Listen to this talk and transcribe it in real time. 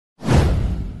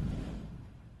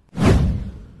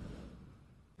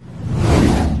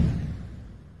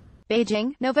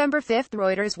Beijing, November 5.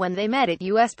 Reuters. When they met at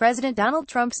U.S. President Donald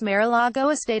Trump's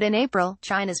MaraLago estate in April,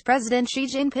 China's President Xi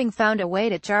Jinping found a way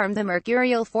to charm the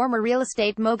mercurial former real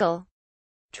estate mogul.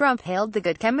 Trump hailed the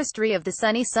good chemistry of the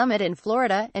sunny summit in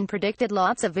Florida, and predicted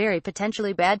lots of very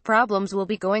potentially bad problems will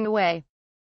be going away.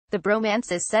 The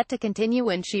bromance is set to continue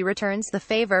when Xi returns the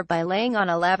favor by laying on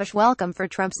a lavish welcome for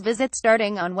Trump's visit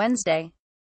starting on Wednesday.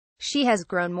 Xi has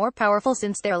grown more powerful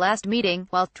since their last meeting,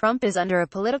 while Trump is under a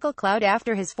political cloud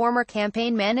after his former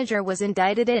campaign manager was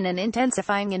indicted in an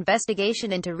intensifying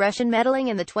investigation into Russian meddling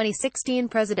in the 2016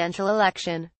 presidential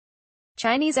election.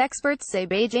 Chinese experts say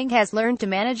Beijing has learned to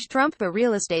manage Trump, a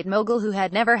real estate mogul who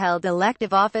had never held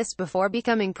elective office before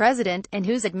becoming president, and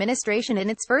whose administration in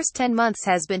its first 10 months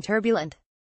has been turbulent.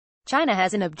 China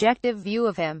has an objective view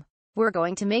of him. "We're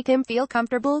going to make him feel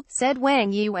comfortable," said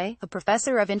Wang Yiwei, a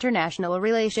professor of international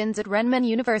relations at Renmin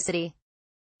University.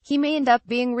 "He may end up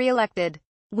being re-elected.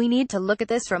 We need to look at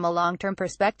this from a long-term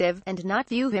perspective, and not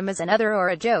view him as another or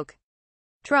a joke."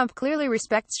 Trump clearly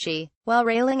respects Xi. While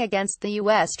railing against the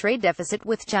U.S. trade deficit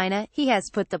with China, he has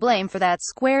put the blame for that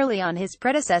squarely on his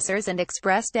predecessors and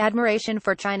expressed admiration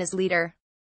for China's leader.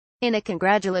 In a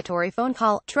congratulatory phone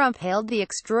call, Trump hailed the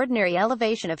extraordinary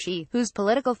elevation of Xi, whose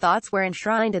political thoughts were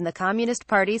enshrined in the Communist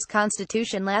Party's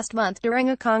constitution last month during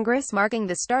a Congress marking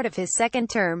the start of his second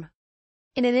term.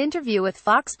 In an interview with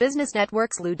Fox Business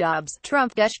Network's Lou Dobbs,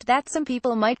 Trump gushed that some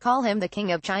people might call him the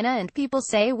king of China and people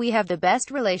say we have the best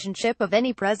relationship of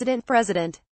any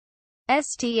president.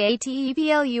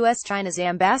 STATEPLUS China's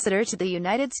ambassador to the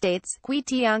United States, Qui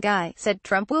Tiangai, said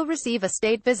Trump will receive a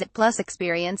state visit plus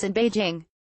experience in Beijing.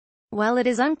 While it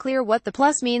is unclear what the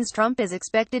plus means, Trump is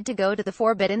expected to go to the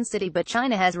Forbidden City, but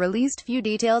China has released few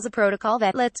details. A protocol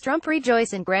that lets Trump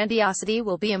rejoice in grandiosity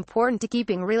will be important to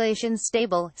keeping relations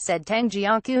stable, said Tang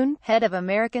Jiankun, head of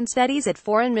American Studies at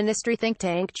Foreign Ministry think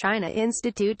tank China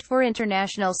Institute for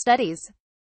International Studies.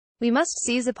 "We must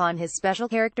seize upon his special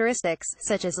characteristics,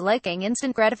 such as liking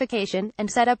instant gratification,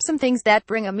 and set up some things that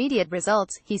bring immediate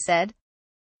results," he said.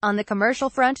 On the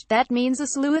commercial front, that means a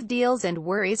slew of deals, and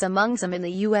worries among some in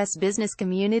the U.S. business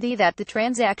community that the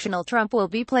transactional Trump will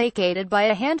be placated by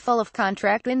a handful of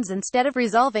contract wins instead of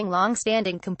resolving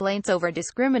long-standing complaints over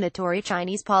discriminatory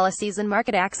Chinese policies and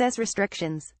market access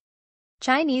restrictions.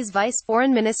 Chinese Vice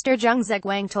Foreign Minister Zhang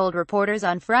Zeguang told reporters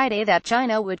on Friday that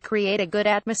China would create a good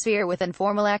atmosphere with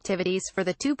informal activities for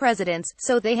the two presidents,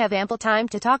 so they have ample time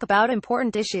to talk about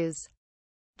important issues.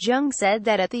 Zhang said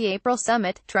that at the April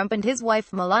summit, Trump and his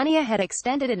wife Melania had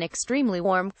extended an extremely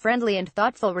warm, friendly and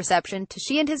thoughtful reception to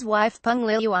Xi and his wife Peng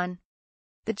Liyuan.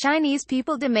 "The Chinese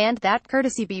people demand that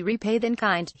courtesy be repaid in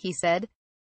kind," he said.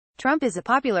 Trump is a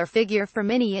popular figure for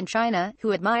many in China,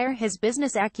 who admire his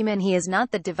business acumen. He is not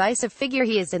the divisive figure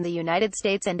he is in the United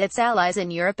States and its allies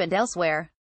in Europe and elsewhere.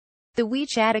 The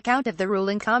WeChat account of the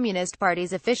ruling Communist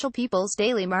Party's official People's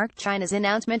Daily marked China's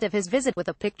announcement of his visit with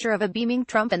a picture of a beaming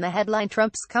Trump and the headline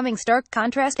 "Trump's coming stark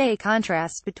contrast." A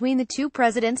contrast between the two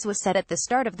presidents was set at the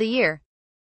start of the year.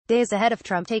 Days ahead of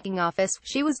Trump taking office,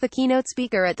 Xi was the keynote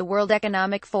speaker at the World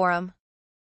Economic Forum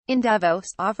in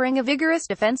Davos, offering a vigorous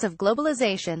defense of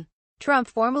globalization. Trump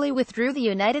formally withdrew the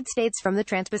United States from the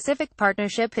Trans-Pacific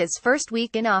Partnership his first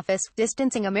week in office,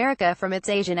 distancing America from its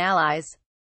Asian allies.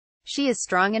 "Xi is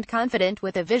strong and confident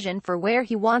with a vision for where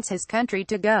he wants his country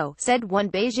to go," said one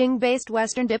Beijing-based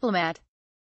Western diplomat.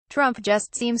 "Trump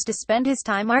just seems to spend his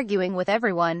time arguing with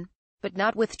everyone, but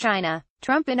not with China."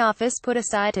 Trump in office put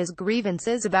aside his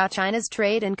grievances about China's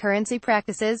trade and currency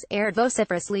practices, aired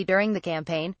vociferously during the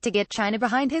campaign, to get China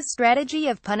behind his strategy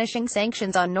of punishing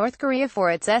sanctions on North Korea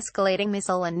for its escalating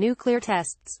missile and nuclear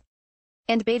tests.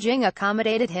 And Beijing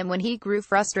accommodated him when he grew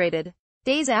frustrated.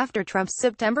 Days after Trump's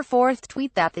September 4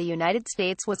 tweet that the United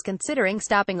States was considering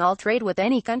stopping all trade with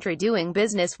any country doing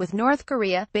business with North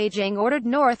Korea, Beijing ordered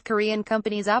North Korean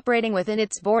companies operating within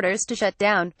its borders to shut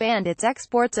down, banned its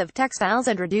exports of textiles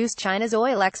and reduced China's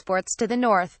oil exports to the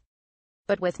north.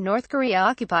 But with North Korea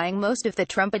occupying most of the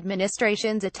Trump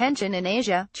administration's attention in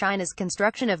Asia, China's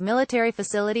construction of military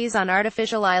facilities on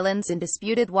artificial islands in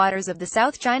disputed waters of the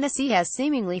South China Sea has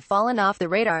seemingly fallen off the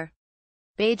radar.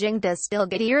 Beijing does still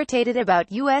get irritated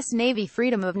about U.S. Navy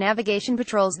freedom of navigation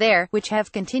patrols there, which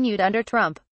have continued under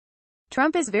Trump.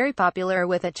 "Trump is very popular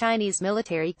with the Chinese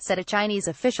military," said a Chinese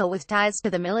official with ties to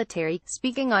the military,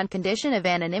 speaking on condition of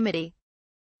anonymity.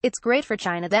 "It's great for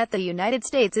China that the United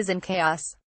States is in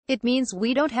chaos. It means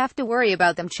we don't have to worry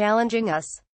about them challenging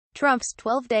us." Trump's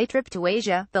 12-day trip to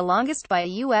Asia, the longest by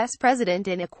a U.S. president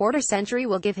in a quarter-century,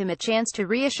 will give him a chance to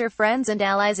reassure friends and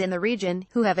allies in the region,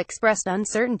 who have expressed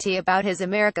uncertainty about his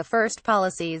America First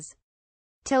policies.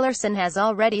 Tillerson has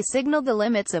already signaled the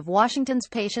limits of Washington's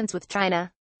patience with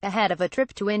China. Ahead of a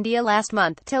trip to India last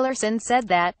month, Tillerson said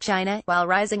that China, while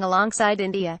rising alongside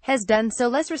India, has done so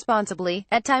less responsibly,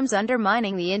 at times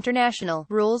undermining the international,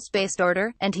 rules-based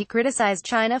order, and he criticized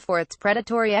China for its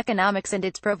predatory economics and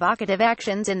its provocative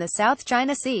actions in the South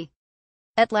China Sea.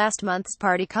 At last month's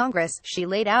Party Congress, she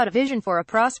laid out a vision for a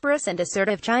prosperous and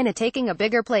assertive China taking a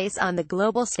bigger place on the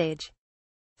global stage.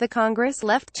 The Congress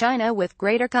left China with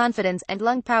greater confidence and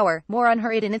lung power, more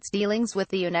unhurried in its dealings with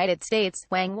the United States.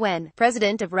 Wang Wen,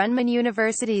 president of Renmin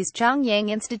University's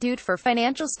Chongyang Institute for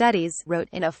Financial Studies, wrote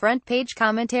in a front-page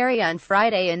commentary on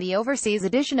Friday in the overseas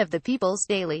edition of the People's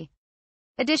Daily.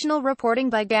 Additional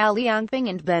reporting by Gao Liangping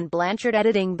and Ben Blanchard,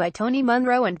 editing by Tony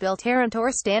Munro and Bill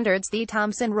Tarantor. Standards: The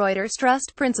Thomson Reuters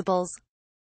Trust Principles.